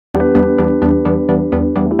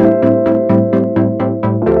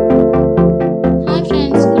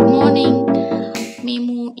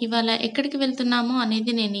ఇవాళ ఎక్కడికి వెళ్తున్నామో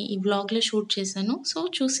అనేది నేను ఈ వ్లాగ్‌లో షూట్ చేశాను. సో,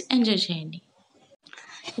 చూసి ఎంజాయ్ చేయండి.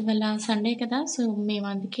 ఇవాళ సండే కదా! సో, మేము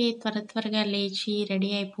అందుకే త్వరగా లేచి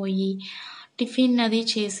రెడీ అయిపోయి టిఫిన్ అది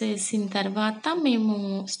చేసేసిన తర్వాత మేము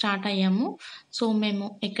స్టార్ట్ అయ్యాము. సో, మేము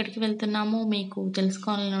ఎక్కడికి వెళ్తున్నామో మీకు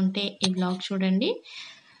తెలుసుకోవాలనుంటే ఈ వ్లాగ్ చూడండి.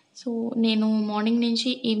 సో, నేను మార్నింగ్ నుంచి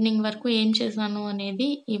ఈవినింగ్ వరకు ఏం చేశాను అనేది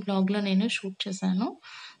ఈ వ్లాగ్‌లో నేను షూట్ చేశాను.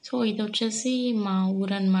 సో, ఇదొచ్చేసి మా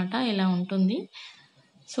ఊరనమాట. ఇలా ఉంటుంది.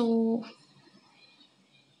 సో,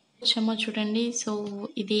 వచ్చామో చూడండి. సో,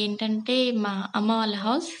 ఇది ఏంటంటే మా అమ్మ వాళ్ళ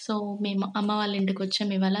హౌస్. సో, మేము అమ్మ వాళ్ళ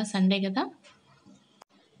ఇంటికొచ్చాము ఇవాళ సండే గదా!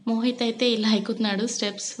 మోహిత్ అయితే ఇలా ఎక్కుతున్నాడు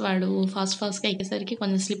స్టెప్స్. వాడు ఫాస్ట్‌గా ఎక్కేసరికి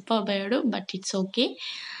కొంచెం స్లిప్ అవ్వాడు. But it's okay.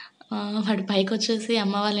 వాడు పైకొచ్చేసి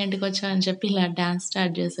అమ్మ వాళ్ళ ఇంటికొచ్చా అని చెప్పి ఇలా డాన్స్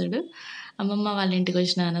స్టార్ట్ చేశాడు. అమ్మమ్మ వాళ్ళ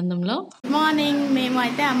ఇంటికొచ్చిన ఆనందంలో. Good morning. మేము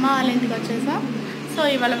అయితే అమ్మ వాళ్ళ ఇంటికి వచ్చేసాం. సో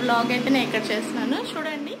ఇవాళ వ్లాగ్ అయితే నేను ఇక్కడ చేస్తున్నాను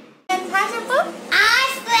చూడండి. హాయ్ చెప్పు. Hi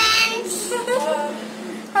friends.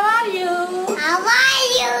 How are you? How are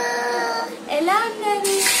you? ఎలా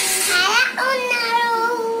ఉన్నారు? ఎలా ఉన్నారు?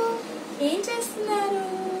 ఏం చేస్తున్నారు?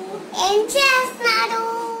 ఏం చేస్తున్నారు?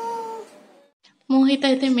 మోహిత్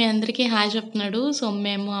అయితే మీ అందరికీ హాయ్ చెప్తున్నాడు. సో,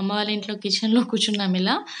 మేము అమ్మ వాళ్ళ ఇంట్లో కిచెన్‌లో కూర్చున్నాం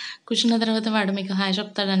ఇలా. కూర్చున్న తర్వాత వాడు మీకు హాయ్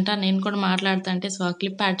చెప్తాడంట. నేను కూడా మాట్లాడతా అంటే సో, ఆ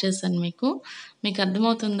క్లిప్ యాడ్ చేశాను మీకు. మీకు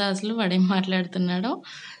అర్థమవుతుందా అసలు వాడేం మాట్లాడుతున్నాడో?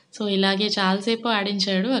 సో, ఇలాగే చాలా సేపు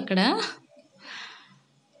ఆడించాడు అక్కడ.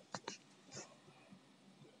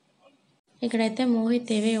 ఇక్కడైతే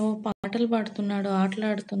మోహిత్ ఏవేవో పాటలు పాడుతున్నాడు,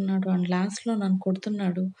 ఆటలాడుతున్నాడు అండ్ లాస్ట్‌లో నన్ను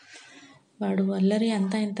కొడుతున్నాడు. వాడు అల్లరి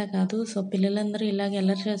అంతా ఇంతా కాదు. సో, పిల్లలందరూ ఇలాగే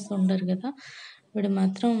అల్లరి చేస్తూ ఉంటారు కదా! వీడు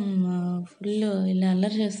మాత్రం ఫుల్ ఇలా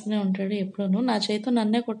అల్లరి చేస్తూనే ఉంటాడు ఎప్పుడూను. నా చేత్తో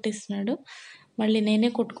నన్నే కొట్టిస్తున్నాడు. మళ్ళీ నేనే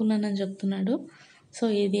కొట్టుకున్నానని చెప్తున్నాడు. సో,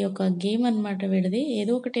 ఇది ఒక గేమ్ అనమాట వీడిది.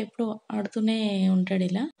 ఏదో ఒకటి ఎప్పుడూ ఆడుతూనే ఉంటాడు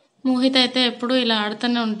ఇలా. మోహిత్ అయితే ఎప్పుడూ ఇలా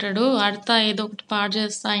ఆడుతూనే ఉంటాడు. ఆడుతా ఏదో ఒకటి పాడు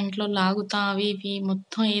చేస్తా, ఇంట్లో లాగుతా అవి ఇవి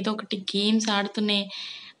మొత్తం ఏదో ఒకటి గేమ్స్ ఆడుతూనే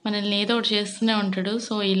మనల్ని ఏదో ఒకటి చేస్తూనే ఉంటాడు.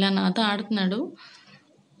 సో, ఇలా నాతో ఆడుతున్నాడు.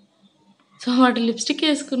 సో, వాడు లిప్‌స్టిక్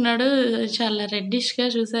ఏసుకున్నాడు. చాలా రెడ్డిష్‌గా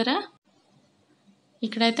చూసారా?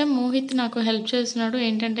 ఇక్కడైతే మోహిత్ నాకు హెల్ప్ చేస్తున్నాడు.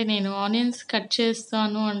 ఏంటంటే నేను ఆనియన్స్ కట్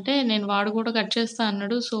చేస్తాను అంటే, వాడు కూడా కట్ చేస్తా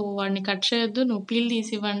అన్నాడు. సో, వాడిని కట్ చేయొద్దు నువ్వు పీల్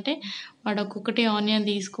తీసివ్వంటే, వాడు ఒక్కొక్కటి ఆనియన్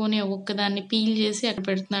తీసుకొని ఒక్కొక్కదాన్ని పీల్ చేసి అక్కడ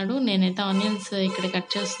పెడుతున్నాడు. నేనైతే ఆనియన్స్ ఇక్కడ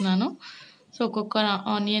కట్ చేస్తున్నాను. సో, ఒక్కొక్క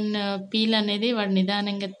ఆనియన్ పీల్ అనేది వాడు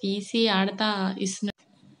నిదానంగా తీసి ఆడతా ఇస్తున్నాడు.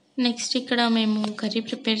 నెక్స్ట్ ఇక్కడ మేము కర్రీ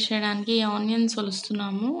ప్రిపేర్ చేయడానికి ఆనియన్స్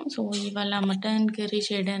ఒలుస్తున్నాము. సో, ఇవాళ మటన్ కర్రీ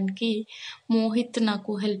చేయడానికి మోహిత్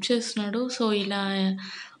నాకు హెల్ప్ చేస్తున్నాడు. సో, ఇలా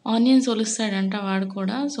ఆనియన్స్ ఒలుస్తాడంట వాడు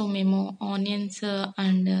కూడా. సో, మేము ఆనియన్స్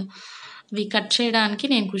అండ్ ఇవి కట్ చేయడానికి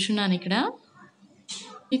నేను కూర్చున్నాను ఇక్కడ.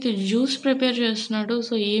 ఇది జ్యూస్ ప్రిపేర్ చేస్తున్నాడు.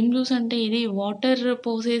 సో, ఏం జ్యూస్ అంటే ఇది వాటర్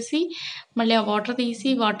పోసేసి మళ్ళీ ఆ వాటర్ తీసి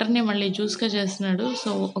వాటర్‌ని మళ్ళీ జ్యూస్‌గా చేస్తున్నాడు.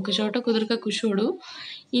 సో, ఒక చోట కుదురుగా కూర్చోడు.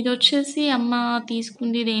 ఇదొచ్చేసి అమ్మ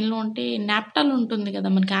తీసుకుంది దేనిలో అంటే నాప్టాల్ ఉంటుంది కదా!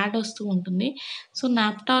 మనకి యాడ్ వస్తూ ఉంటుంది. సో,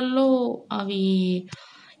 నాప్టాల్‌లో అవి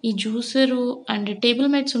ఈ జ్యూసరు అండ్ టేబుల్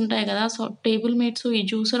మేట్స్ ఉంటాయి కదా! సో, టేబుల్ మేట్స్ ఈ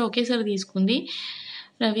జ్యూసర్ ఒకేసారి తీసుకుంది.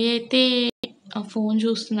 రవి అయితే ఫోన్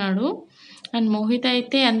చూస్తున్నాడు. అండ్ మోహిత్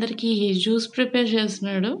అయితే అందరికీ జ్యూస్ ప్రిపేర్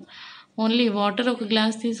చేస్తున్నాడు. ఓన్లీ వాటర్ ఒక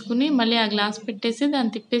గ్లాస్ తీసుకొని మళ్ళీ ఆ గ్లాస్ పెట్టేసి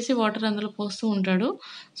దాన్ని తిప్పేసి వాటర్ అందులో పోస్తూ ఉంటాడు.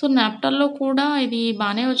 సో, నాప్టాల్‌లో కూడా ఇది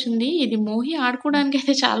బానే వచ్చింది. ఇది మోహి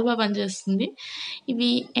ఆడుకోవడానికైతే చాలా బాగా పనిచేస్తుంది. ఇవి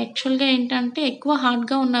యాక్చువల్‌గా ఏంటంటే ఎక్కువ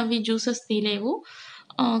హార్డ్‌గా ఉన్నవి జ్యూసెస్ తీయలేవు.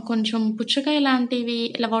 కొంచెం పుచ్చకాయ లాంటివి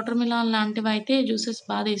ఇలా వాటర్ మిలన్ లాంటివైతే జ్యూసెస్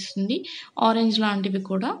బా తీస్తుంది. ఆరెంజ్ లాంటివి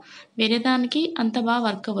కూడా. వేరే దానికి అంత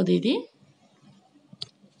వర్క్ అవ్వదు ఇది.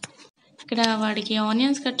 ఇక్కడ వాడికి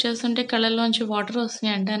ఆనియన్స్ కట్ చేస్తుంటే కళ్ళల్లోంచి వాటర్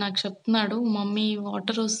వస్తున్నాయంట. నాకు చెప్తున్నాడు, మమ్మీ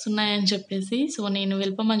వాటర్ వస్తున్నాయని చెప్పేసి. సో, నేను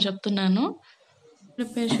వెళ్ళిపోమని చెప్తున్నాను.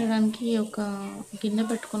 ప్రిపేర్ చేయడానికి ఒక గిన్నె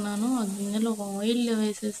పెట్టుకున్నాను. ఆ గిన్నెలో ఆయిల్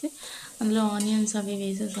వేసేసి అందులో ఆనియన్స్ అవి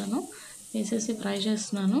వేసేసాను. వేసేసి ఫ్రై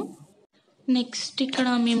చేస్తున్నాను. నెక్స్ట్ ఇక్కడ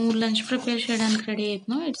మేము లంచ్ ప్రిపేర్ చేయడానికి రెడీ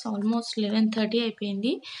అవుతున్నాం. ఇట్స్ ఆల్మోస్ట్ 11:30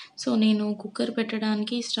 అయిపోయింది. సో, నేను కుక్కర్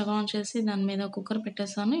పెట్టడానికి స్టవ్ ఆన్ చేసి దాని మీద కుక్కర్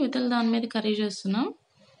పెట్టేసాను. ఇవతల దాని మీద కర్రీ చేస్తున్నాం.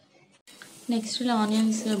 నెక్స్ట్ ఇలా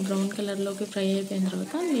ఆనియన్స్ బ్రౌన్ కలర్‌లోకి ఫ్రై అయిపోయిన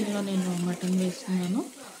తర్వాత దీనిలో నేను మటన్ వేస్తున్నాను.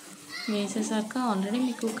 వేసేసాక ఆల్రెడీ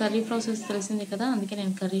మీకు కర్రీ ప్రాసెస్ తెలిసిందే కదా! అందుకే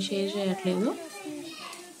నేను కర్రీ షేర్ చేయట్లేదు.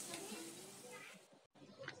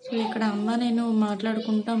 సో, ఇక్కడ అమ్మ నేను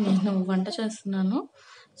మాట్లాడుకుంటా నేను వంట చేస్తున్నాను.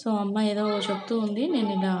 సో, అమ్మ ఏదో చెప్తూ ఉంది.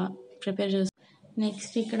 నేను ఇలా ప్రిపేర్ చేస్తున్నాను.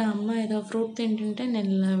 నెక్స్ట్ ఇక్కడ అమ్మ ఏదో ఫ్రూట్ తింటుంటే నేను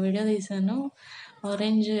ఇలా వీడియో తీశాను.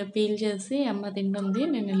 ఆరెంజ్ పీల్ చేసి అమ్మ తింటుంది.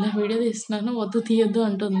 నేను ఇలా వీడియో తీస్తున్నాను. వద్దు తీయొద్దు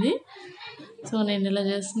అంటుంది. సో, నేను ఇలా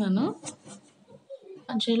చేస్తున్నాను.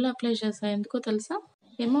 జెల్ అప్లై చేశా. ఎందుకో తెలుసా?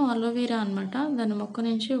 ఏమో అలోవెరా అనమాట. దాని మొక్క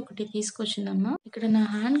నుంచి ఒకటి తీసుకొచ్చిందమ్మ. ఇక్కడ నా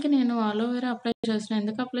హ్యాండ్‌కి నేను అలోవెరా అప్లై చేస్తున్నా.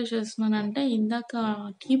 ఎందుకు అప్లై చేస్తున్నానంటే, ఇందాక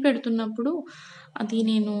టీ పెడుతున్నప్పుడు అది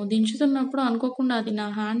నేను దించుతున్నప్పుడు అనుకోకుండా అది నా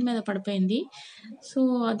హ్యాండ్ మీద పడిపోయింది. సో,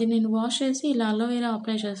 అది నేను వాష్ చేసి ఇలా అలోవెరా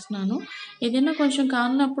అప్లై చేస్తున్నాను. ఏదైనా కొంచెం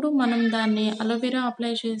కాలినప్పుడు మనం దాన్ని అలోవెరా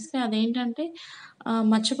అప్లై చేస్తే అదేంటంటే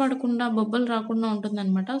మచ్చ పడకుండా, బొబ్బలు రాకుండా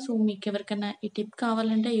ఉంటుందనమాట. సో, మీకెవరికైనా ఈ టిప్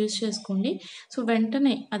కావాలంటే యూజ్ చేసుకోండి. సో,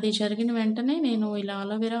 వెంటనే అది జరిగిన వెంటనే నేను ఇలా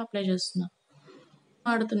అలోవెరా అప్లై చేస్తున్నా.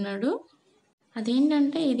 వాడుతున్నాడు.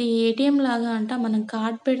 అదేంటంటే ఇది ఏటీఎం లాగా అంట. మనం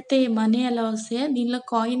కార్డ్ పెడితే మనీ ఎలా వస్తాయో, దీనిలో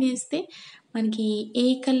కాయిన్ ఏస్తే మనకి ఏ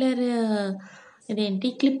కలర్ ఇదేంటి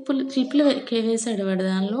క్లిప్‌లు వేసాడు వాడు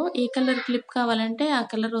దానిలో. ఏ కలర్ క్లిప్ కావాలంటే ఆ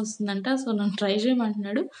కలర్ వస్తుందంట. సో, నన్ను ట్రై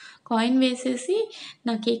చేయమంటున్నాడు. కాయిన్ వేసేసి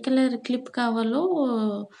నాకు ఏ కలర్ క్లిప్ కావాలో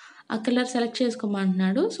ఆ కలర్ సెలెక్ట్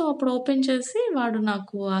చేసుకోమంటున్నాడు. సో, అప్పుడు ఓపెన్ చేసి వాడు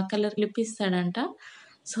నాకు ఆ కలర్ క్లిప్ ఇస్తాడంట.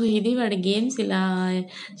 సో, ఇది వాడి గేమ్స్ ఇలా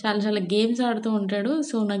చాలా చాలా గేమ్స్ ఆడుతూ ఉంటాడు.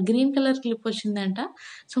 సో, నాకు గ్రీన్ కలర్ క్లిప్ వచ్చిందంట.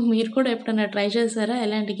 సో, మీరు కూడా ఎప్పుడైనా ట్రై చేశారా?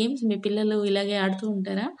 ఎలాంటి గేమ్స్ మీ పిల్లలు ఇలాగే ఆడుతూ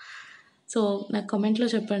ఉంటారా? సో, నాకు కామెంట్‌లో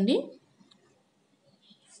చెప్పండి.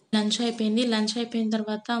 లంచ్ అయిపోయింది. లంచ్ అయిపోయిన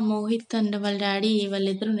తర్వాత మోహిత్ అండ్ వాళ్ళ డ్యాడీ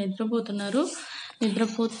వాళ్ళిద్దరూ నిద్రపోతున్నారు.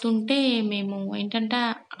 నిద్రపోతుంటే మేము ఏంటంటే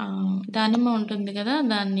దానిమ్మ ఉంటుంది కదా!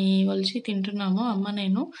 దాన్ని ఒలిచి తింటున్నాము అమ్మ,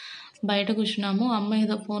 నేను. బయట కూర్చున్నాము. అమ్మ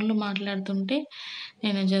ఏదో ఫోన్‌లో మాట్లాడుతుంటే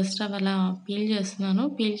నేను జస్ట్ అలా పీల్ చేస్తున్నాను.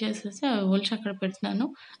 పీల్ చేసేసి అవి ఒలిచి అక్కడ పెడుతున్నాను.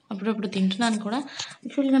 అప్పుడప్పుడు తింటున్నాను కూడా.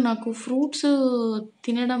 యాక్చువల్‌గా నాకు ఫ్రూట్స్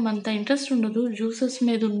తినడం అంత ఇంట్రెస్ట్ ఉండదు. జ్యూసెస్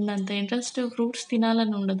మీద ఉన్నంత ఇంట్రెస్ట్ ఫ్రూట్స్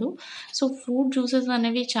తినాలని ఉండదు. సో, ఫ్రూట్ జ్యూసెస్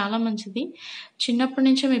అనేవి చాలా మంచిది. చిన్నప్పటి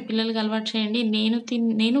నుంచే మీ పిల్లలకి అలవాటు చేయండి.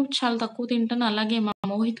 నేను చాలా తక్కువ తింటాను. అలాగే మా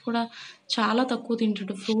మోహిత్ కూడా చాలా తక్కువ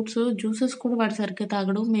తింటాడు ఫ్రూట్స్. జ్యూసెస్ కూడా వాడు సరిగ్గా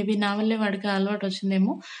తాగడు. మేబీ నా వల్లే వాడికి ఆ అలవాటు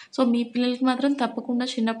వచ్చిందేమో. సో, మీ పిల్లలకి మాత్రం తప్పకుండా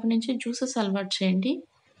చిన్నప్పటి నుంచి జ్యూసెస్ అలవాటు చేయండి.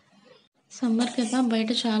 సమ్మర్ కదా!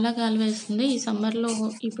 బయట చాలా గాలి వేస్తుంది. ఈ సమ్మర్‌లో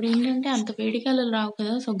ఇప్పుడేంటంటే అంత వేడి గాలులు రావు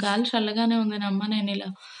కదా! సో, గాలి చల్లగానే ఉందని అమ్మ, నేను ఇలా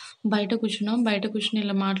బయట కూర్చున్నాం. బయట కూర్చొని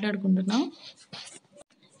ఇలా మాట్లాడుకుంటున్నాం.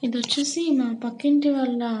 ఇదొచ్చేసి మా పక్కింటి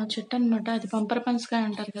వాళ్ళ చెట్టనమాట. అది పంపర పనసకాయ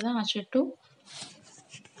అంటారు కదా! ఆ చెట్టు.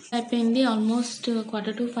 అయిపోయింది. ఆల్మోస్ట్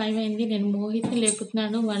 4:45 అయింది. నేను మోహిత్‌ని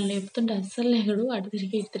లేపుతున్నాను. వాడిని లేపుతుంటే అస్సలు లెగడు. అటు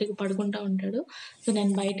తిరిగి, ఇటు తిరిగి పడుకుంటా ఉంటాడు. సో,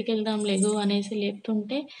 నేను బయటికెళ్దాం లెగు అనేసి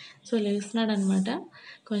లేపుతుంటే సో, లేస్తున్నాడనమాట.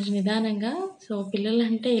 కొంచెం నిదానంగా. సో,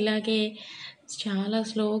 పిల్లలంటే ఇలాగే చాలా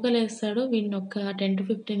స్లోగా లేస్తాడు. వీడిని ఒక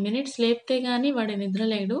 10-15 మినిట్స్ లేపితే గానీ వాడు నిద్ర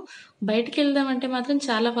లేయడు. బయటికెళ్దామంటే మాత్రం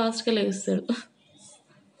చాలా ఫాస్ట్‌గా లెగుస్తాడు.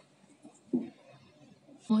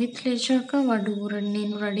 మోహిత్ లేచాక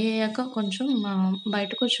నేను రెడీ అయ్యాక కొంచెం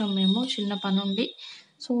బయటకొచ్చాం మేము చిన్న పనుండి.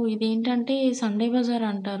 సో, ఇదేంటంటే సండే బజార్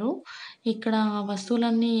అంటారు. ఇక్కడ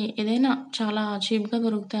వస్తువులన్నీ ఏదైనా చాలా చీప్‌గా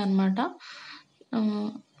దొరుకుతాయన్నమాట. ఆహ్,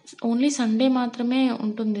 ఓన్లీ సండే మాత్రమే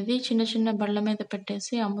ఉంటుందిది. చిన్న చిన్న బళ్ళ మీద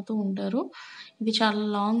పెట్టేసి అమ్ముతూ ఉంటారు. ఇది చాలా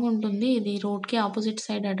లాంగ్ ఉంటుంది. ఇది రోడ్‌కి అపోజిట్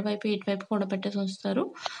సైడ్ అటువైపు, ఇటువైపు కూడా పెట్టేసొస్తారు.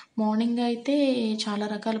 మార్నింగ్ అయితే చాలా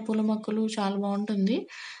రకాల పూల మొక్కలు చాలా బావుంటుంది.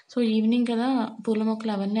 సో, ఈవినింగ్ కదా! పూల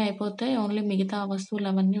మొక్కలు అవన్నీ అయిపోతాయి. ఓన్లీ మిగతా వస్తువులు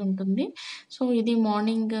అవన్నీ ఉంటుంది. సో, ఇది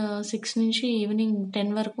మార్నింగ్ 6 నుంచి ఈవినింగ్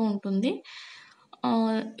 10 వరకు ఉంటుంది.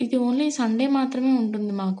 ఇది ఓన్లీ సండే మాత్రమే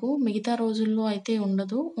ఉంటుంది మాకు. మిగతా రోజుల్లో అయితే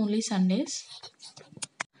ఉండదు. Only Sundays.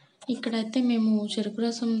 ఇక్కడైతే మేము చెరుకు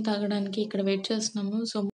రసం తాగడానికి ఇక్కడ వెయిట్ చేస్తున్నాము.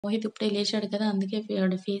 సో, మోహిత్ ఇప్పుడే లేచాడు కదా! అందుకే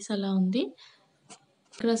వాడి ఫేస్ అలా ఉంది.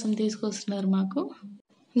 చెరుకు రసం తీసుకొస్తున్నారు మాకు.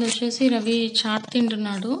 ఇదొచ్చేసి రవి చాట్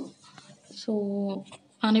తింటున్నాడు. సో,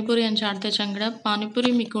 పానీపూరి అని చాట్ తెచ్చాం కదా! పానీపూరి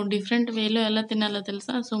మీకు డిఫరెంట్ వేలో ఎలా తినాలో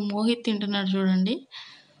తెలుసా? సో, మోహిత్ తింటున్నాడు చూడండి.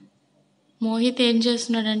 మోహిత్ ఏం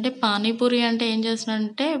చేస్తున్నాడంటే పానీపూరి అంటే ఏం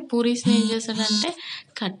చేస్తున్నాడంటే పూరీస్‌ని ఏం చేశాడంటే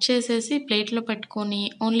కట్ చేసేసి ప్లేట్‌లో పెట్టుకొని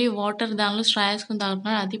ఓన్లీ వాటర్ దానిలో స్ట్రా ఏసుకొని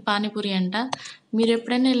తాగుతున్నాడు. అది పానీపూరి అంట.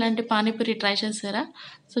 మీరెప్పుడైనా ఇలాంటి పానీపూరి ట్రై చేశారా?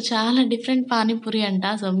 సో, చాలా డిఫరెంట్ పానీపూరి అంట.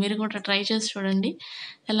 సో, మీరు కూడా ట్రై చేసి చూడండి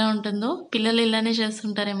ఎలా ఉంటుందో. పిల్లలు ఇలానే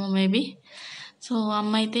చేస్తుంటారేమో మేబీ. సో,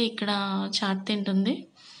 అమ్మ అయితే ఇక్కడ చాట్ తింటుంది.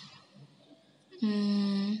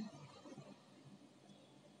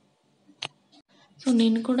 సో,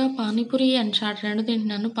 నేను కూడా పానీపూరి అండ్ చాట్ 2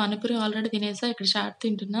 తింటున్నాను. పానీపూరి ఆల్రెడీ తినేసా. ఇక్కడ చాట్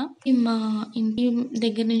తింటున్నా. మా ఇంటి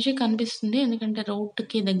దగ్గర నుంచి కనిపిస్తుంది. ఎందుకంటే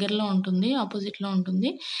రోడ్‌కి దగ్గరలో ఉంటుంది. అపోజిట్‌లో ఉంటుంది.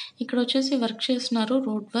 ఇక్కడొచ్చేసి వర్క్ చేస్తున్నారు.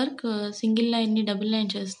 రోడ్ వర్క్ సింగిల్ లైన్‌ని డబుల్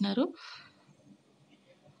లైన్ చేస్తున్నారు.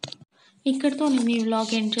 ఇక్కడితో నేను ఈ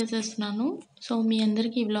వ్లాగ్ ఎండ్ చేసేస్తున్నాను. సో, మీ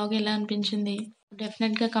అందరికీ ఈ వ్లాగ్ ఎలా అనిపించింది?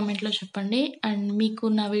 డెఫినెట్‌గా కామెంట్‌లో చెప్పండి. అండ్ మీకు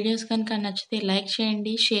నా వీడియోస్ కనుక నచ్చితే లైక్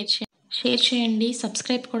చేయండి, షేర్ చేయండి,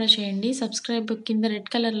 సబ్స్క్రైబ్ కూడా చేయండి. సబ్స్క్రైబ్ కింద రెడ్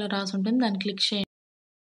కలర్‌లో రాసుంటుంది. దాన్ని క్లిక్ చేయండి.